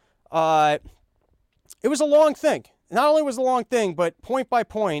long, it was a long thing. Not only was it a long thing, but point by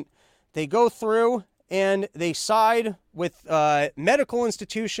point, they go through and they side with medical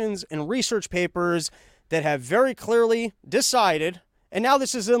institutions and research papers that have very clearly decided, and now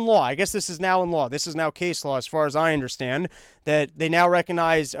this is in law. I guess this is now in law. This is now case law as far as I understand, that they now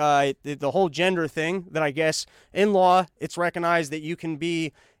recognize the whole gender thing, that I guess in law it's recognized that you can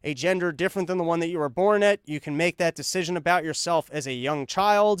be a gender different than the one that you were born at. You can make that decision about yourself as a young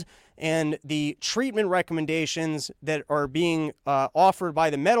child, and the treatment recommendations that are being offered by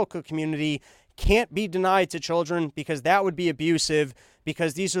the medical community can't be denied to children, because that would be abusive,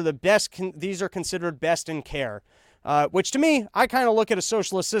 because these are the best, these are considered best in care. Which to me, I kind of look at a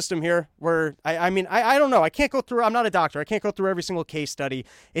socialist system here where, I don't know. I can't go through, I'm not a doctor. I can't go through every single case study.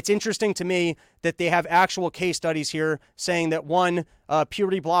 It's interesting to me that they have actual case studies here saying that one,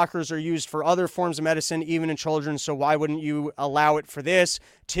 puberty blockers are used for other forms of medicine, even in children. So why wouldn't you allow it for this?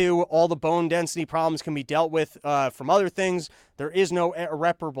 Two, all the bone density problems can be dealt with from other things. There is no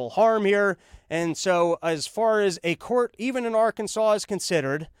irreparable harm here. And so as far as a court, even in Arkansas, is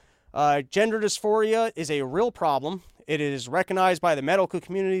considered, gender dysphoria is a real problem. It is recognized by the medical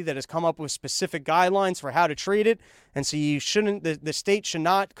community that has come up with specific guidelines for how to treat it. And so you shouldn't, the state should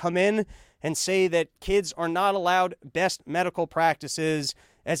not come in and say that kids are not allowed best medical practices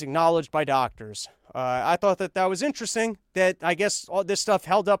as acknowledged by doctors. I thought that that was interesting, that I guess all this stuff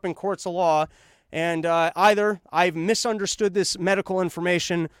held up in courts of law. And either I've misunderstood this medical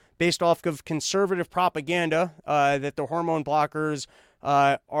information based off of conservative propaganda, that the hormone blockers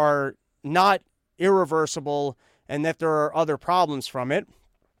are not irreversible and that there are other problems from it.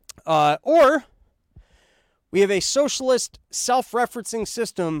 Or we have a socialist self-referencing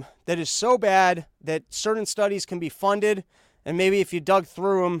system that is so bad that certain studies can be funded, and maybe if you dug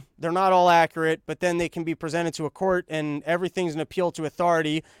through them, they're not all accurate, but then they can be presented to a court and everything's an appeal to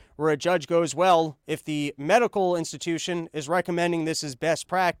authority, where a judge goes, well, if the medical institution is recommending this as best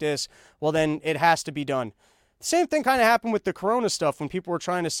practice, well, then it has to be done. Same thing kind of happened with the corona stuff when people were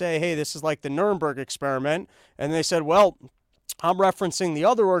trying to say, hey, this is like the Nuremberg experiment. And they said, well, I'm referencing the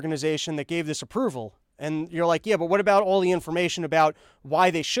other organization that gave this approval. And you're like, yeah, but what about all the information about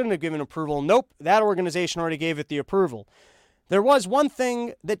why they shouldn't have given approval? Nope, that organization already gave it the approval. There was one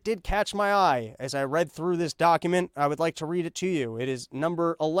thing that did catch my eye as I read through this document. I would like to read it to you. It is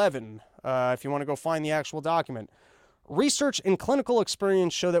number 11, if you want to go find the actual document. Research and clinical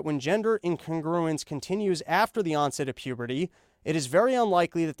experience show that when gender incongruence continues after the onset of puberty, it is very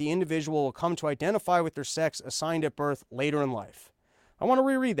unlikely that the individual will come to identify with their sex assigned at birth later in life. I want to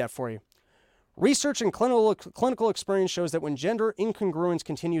reread that for you. Research and clinical experience shows that when gender incongruence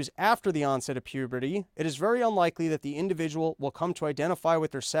continues after the onset of puberty, it is very unlikely that the individual will come to identify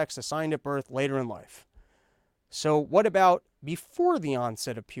with their sex assigned at birth later in life. So what about before the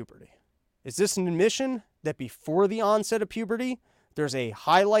onset of puberty? Is this an admission that before the onset of puberty, there's a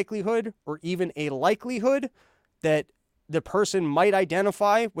high likelihood or even a likelihood that the person might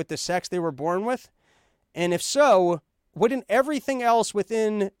identify with the sex they were born with? And if so, wouldn't everything else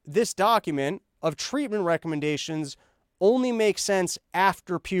within this document of treatment recommendations only make sense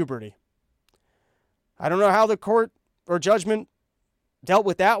after puberty? I don't know how the court or judgment dealt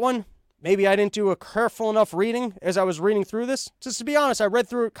with that one. Maybe I didn't do a careful enough reading as I was reading through this. Just to be honest, I read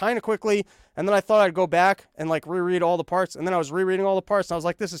through it kind of quickly, and then I thought I'd go back and reread all the parts, and then I was rereading all the parts, and I was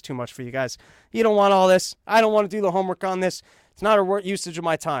like, this is too much for you guys. You don't want all this. I don't want to do the homework on this. It's not a usage of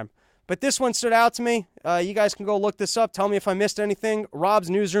my time. But this one stood out to me. You guys can go look this up. Tell me if I missed anything.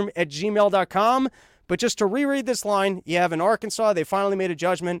 robsnewsroom@gmail.com. But just to reread this line, you have in Arkansas, they finally made a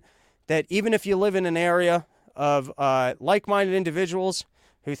judgment that even if you live in an area of like-minded individuals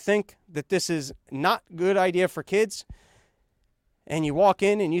who think that this is not a good idea for kids, and you walk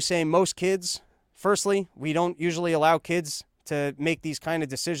in and you say most kids, firstly, we don't usually allow kids to make these kind of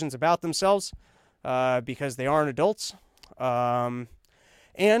decisions about themselves because they aren't adults, and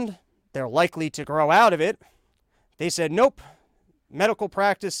they're likely to grow out of it. They said, nope, medical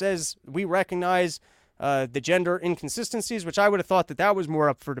practice says we recognize the gender inconsistencies, which I would have thought that that was more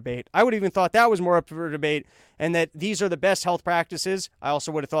up for debate. I would have even thought that was more up for debate, and that these are the best health practices. I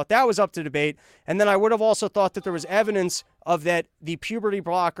also would have thought that was up to debate. And then I would have also thought that there was evidence of that the puberty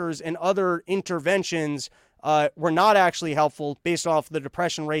blockers and other interventions were not actually helpful based off the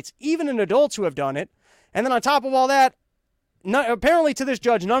depression rates, even in adults who have done it. And then on top of all that, apparently to this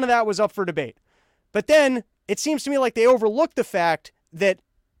judge, none of that was up for debate. But then it seems to me like they overlooked the fact that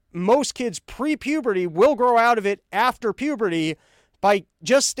most kids pre-puberty will grow out of it after puberty by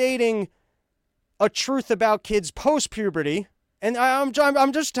just stating a truth about kids post-puberty. And I'm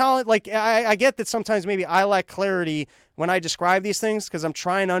just telling, I get that sometimes maybe I lack clarity when I describe these things because I'm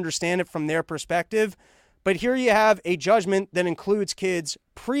trying to understand it from their perspective. But here you have a judgment that includes kids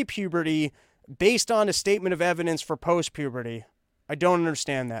pre-puberty based on a statement of evidence for post-puberty. I don't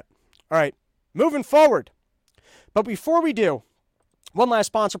understand that. All right, moving forward. But before we do, one last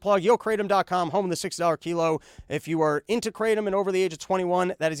sponsor plug, YoKratom.com, home of the $6 kilo. If you are into Kratom and over the age of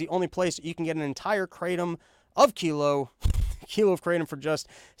 21, that is the only place you can get an entire Kratom of kilo of Kratom for just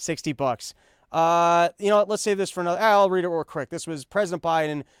 $60. Let's save this for another. I'll read it real quick. This was President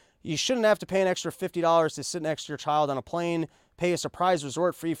Biden. You shouldn't have to pay an extra $50 to sit next to your child on a plane, pay a surprise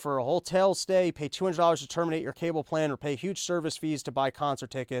resort fee for a hotel stay, pay $200 to terminate your cable plan, or pay huge service fees to buy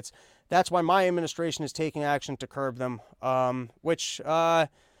concert tickets. That's why my administration is taking action to curb them,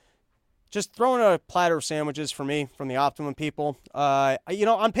 just throwing a platter of sandwiches for me from the Optimum people.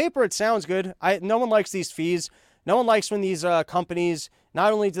 On paper it sounds good. No one likes these fees. No one likes when these companies,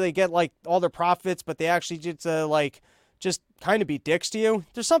 not only do they get like all their profits, but they actually just kind of be dicks to you.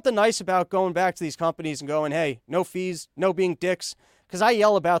 There's something nice about going back to these companies and going, hey, no fees, no being dicks. Because I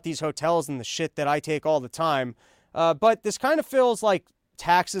yell about these hotels and the shit that I take all the time. But this kind of feels like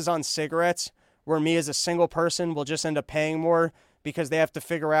taxes on cigarettes, where me as a single person will just end up paying more because they have to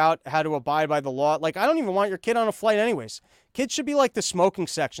figure out how to abide by the law. Like, I don't even want your kid on a flight anyways. Kids should be like the smoking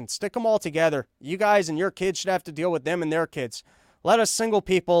section. Stick them all together. You guys and your kids should have to deal with them and their kids. Let us single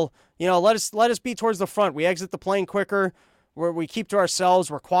people, let us be towards the front. We exit the plane quicker, where we keep to ourselves.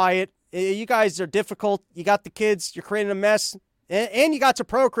 We're quiet. You guys are difficult. You got the kids. You're creating a mess. And you got to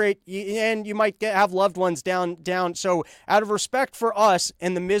procreate, and you might have loved ones down. So out of respect for us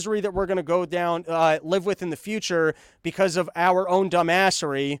and the misery that we're going to go down, live with in the future because of our own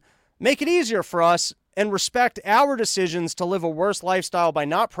dumbassery, make it easier for us and respect our decisions to live a worse lifestyle by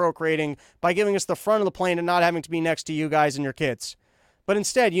not procreating, by giving us the front of the plane and not having to be next to you guys and your kids. But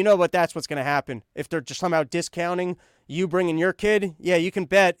instead, that's what's going to happen. If they're just somehow discounting you bringing your kid, yeah, you can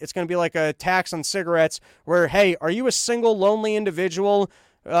bet it's going to be like a tax on cigarettes where, hey, are you a single lonely individual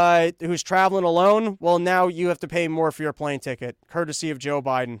who's traveling alone? Well, now you have to pay more for your plane ticket, courtesy of Joe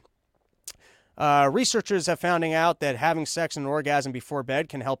Biden. Researchers have found out that having sex and an orgasm before bed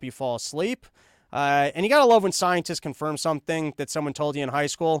can help you fall asleep. And you got to love when scientists confirm something that someone told you in high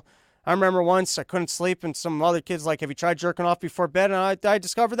school. I remember once I couldn't sleep, and some other kids like, have you tried jerking off before bed? And I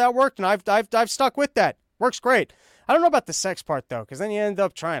discovered that worked, and I've stuck with that. Works great. I don't know about the sex part, though, because then you end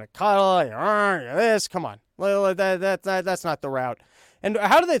up trying to cuddle, you're this. Come on. That's not the route. And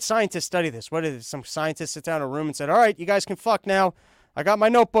how do the scientists study this? What is it? Some scientists sit down in a room and said, all right, you guys can fuck now. I got my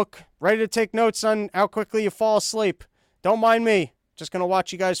notebook ready to take notes on how quickly you fall asleep. Don't mind me. Just going to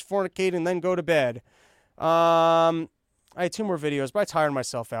watch you guys fornicate and then go to bed. I had 2 more videos, but I tired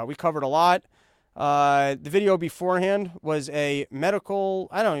myself out. We covered a lot. The video beforehand was a medical,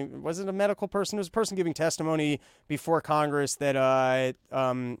 was it a medical person? It was a person giving testimony before Congress that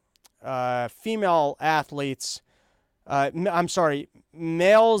female athletes,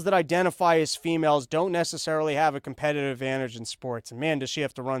 males that identify as females don't necessarily have a competitive advantage in sports. And man, does she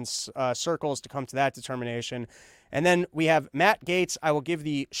have to run circles to come to that determination. And then we have Matt Gaetz. I will give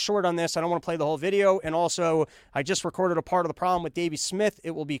the short on this. I don't want to play the whole video. And also, I just recorded a part of the problem with Davey Smith.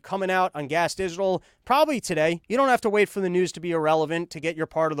 It will be coming out on Gas Digital probably today. You don't have to wait for the news to be irrelevant to get your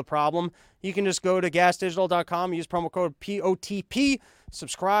part of the problem. You can just go to gasdigital.com, use promo code POTP,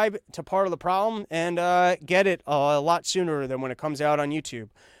 subscribe to Part of the Problem, and get it a lot sooner than when it comes out on YouTube.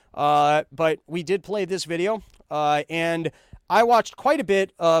 But we did play this video, and I watched quite a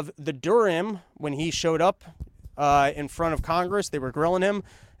bit of the RYM when he showed up in front of Congress. They were grilling him.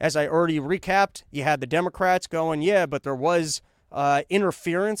 As I already recapped, you had the Democrats going, yeah, but there was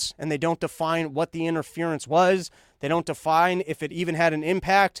interference, and they don't define what the interference was. They don't define if it even had an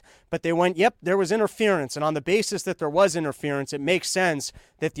impact, but they went, yep, there was interference. And on the basis that there was interference, it makes sense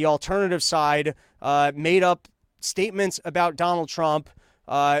that the alternative side made up statements about Donald Trump,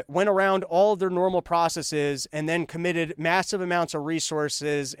 went around all of their normal processes, and then committed massive amounts of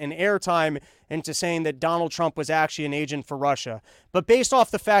resources and airtime into saying that Donald Trump was actually an agent for Russia. But based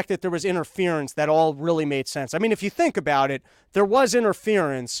off the fact that there was interference, that all really made sense. I mean, if you think about it, there was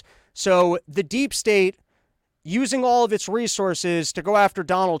interference. So the deep state using all of its resources to go after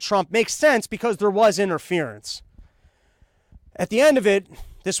Donald Trump makes sense because there was interference. At the end of it,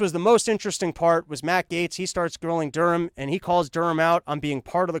 this was the most interesting part, was Matt Gaetz. He starts grilling Durham, and he calls Durham out on being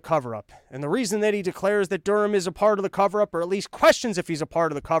part of the cover-up. And the reason that he declares that Durham is a part of the cover-up, or at least questions if he's a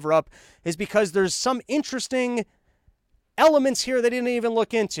part of the cover-up, is because there's some interesting elements here they didn't even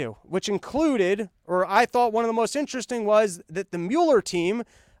look into, which included, or I thought one of the most interesting was that the Mueller team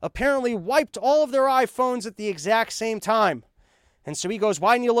apparently wiped all of their iPhones at the exact same time. And so he goes,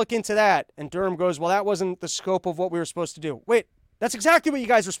 why didn't you look into that? And Durham goes, well, that wasn't the scope of what we were supposed to do. Wait, that's exactly what you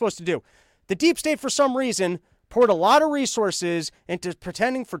guys were supposed to do. The deep state, for some reason, poured a lot of resources into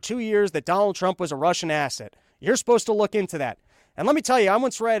pretending for 2 years that Donald Trump was a Russian asset. You're supposed to look into that. And let me tell you, I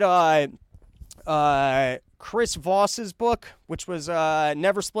once read Chris Voss's book, which was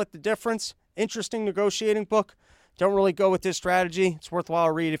Never Split the Difference. Interesting negotiating book. Don't really go with this strategy. It's worthwhile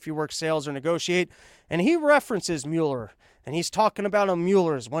to read if you work sales or negotiate. And he references Mueller. And he's talking about how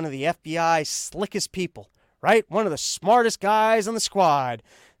Mueller is one of the FBI's slickest people, right? One of the smartest guys on the squad.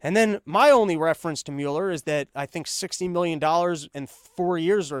 And then my only reference to Mueller is that I think $60 million in 4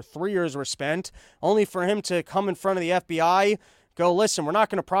 years or 3 years were spent, only for him to come in front of the FBI, go, listen, we're not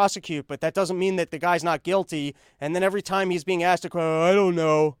going to prosecute, but that doesn't mean that the guy's not guilty. And then every time he's being asked to go, I don't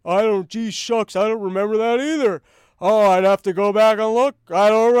know. Gee, shucks, I don't remember that either. Oh, I'd have to go back and look. I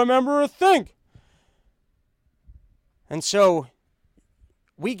don't remember a thing. And so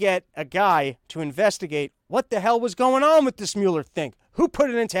we get a guy to investigate what the hell was going on with this Mueller thing. Who put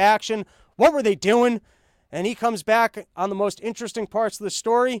it into action? What were they doing? And he comes back on the most interesting parts of the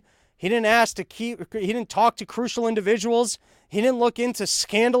story. He didn't talk to crucial individuals. He didn't look into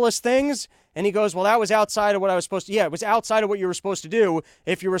scandalous things. And he goes, well, that was outside of what I was supposed to. Yeah, it was outside of what you were supposed to do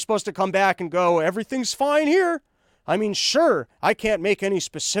if you were supposed to come back and go, everything's fine here. I mean, sure, I can't make any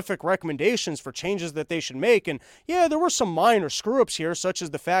specific recommendations for changes that they should make. And yeah, there were some minor screw-ups here, such as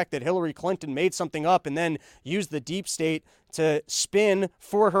the fact that Hillary Clinton made something up and then used the deep state to spin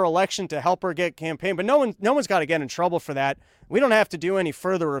for her election to help her get campaign. But no one's got to get in trouble for that. We don't have to do any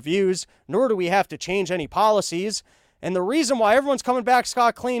further reviews, nor do we have to change any policies. And the reason why everyone's coming back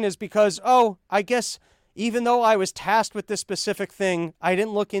scot-clean is because, I guess even though I was tasked with this specific thing, I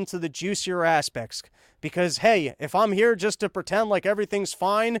didn't look into the juicier aspects. Because, hey, if I'm here just to pretend like everything's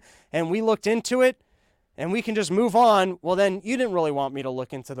fine and we looked into it and we can just move on, well, then you didn't really want me to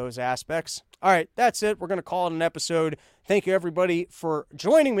look into those aspects. All right, that's it. We're going to call it an episode. Thank you, everybody, for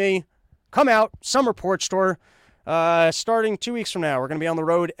joining me. Come out, Summer Porch Tour, starting 2 weeks from now. We're going to be on the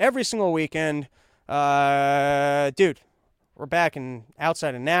road every single weekend. Dude, we're back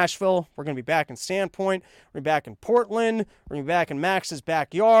outside of Nashville. We're going to be back in Sandpoint. We're going to be back in Portland. We're going to be back in Max's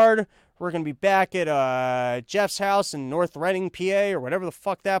backyard. We're going to be back at Jeff's house in North Reading, PA, or whatever the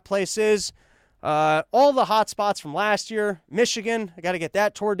fuck that place is. All the hot spots from last year. Michigan, I got to get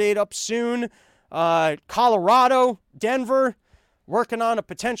that tour date up soon. Colorado, Denver, working on a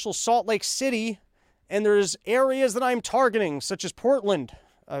potential Salt Lake City. And there's areas that I'm targeting, such as Portland.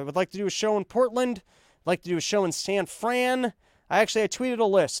 I would like to do a show in Portland. I'd like to do a show in San Fran. I tweeted a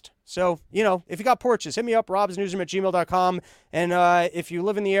list. So, if you got porches, hit me up, robsnewsroom@gmail.com. And if you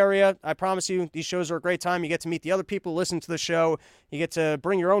live in the area, I promise you, these shows are a great time. You get to meet the other people who listen to the show. You get to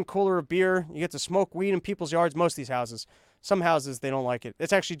bring your own cooler of beer. You get to smoke weed in people's yards, most of these houses. Some houses, they don't like it.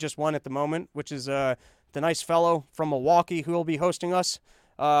 It's actually just one at the moment, which is the nice fellow from Milwaukee who will be hosting us.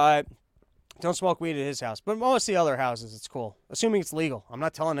 Don't smoke weed at his house. But most of the other houses, it's cool. Assuming it's legal. I'm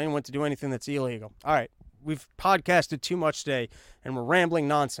not telling anyone to do anything that's illegal. All right. We've podcasted too much today, and we're rambling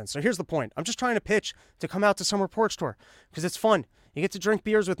nonsense. So here's the point. I'm just trying to pitch to come out to Summer Porch Tour because it's fun. You get to drink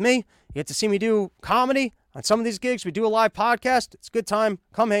beers with me. You get to see me do comedy on some of these gigs. We do a live podcast. It's a good time.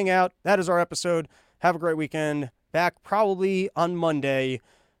 Come hang out. That is our episode. Have a great weekend. Back probably on Monday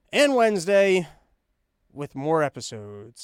and Wednesday with more episodes.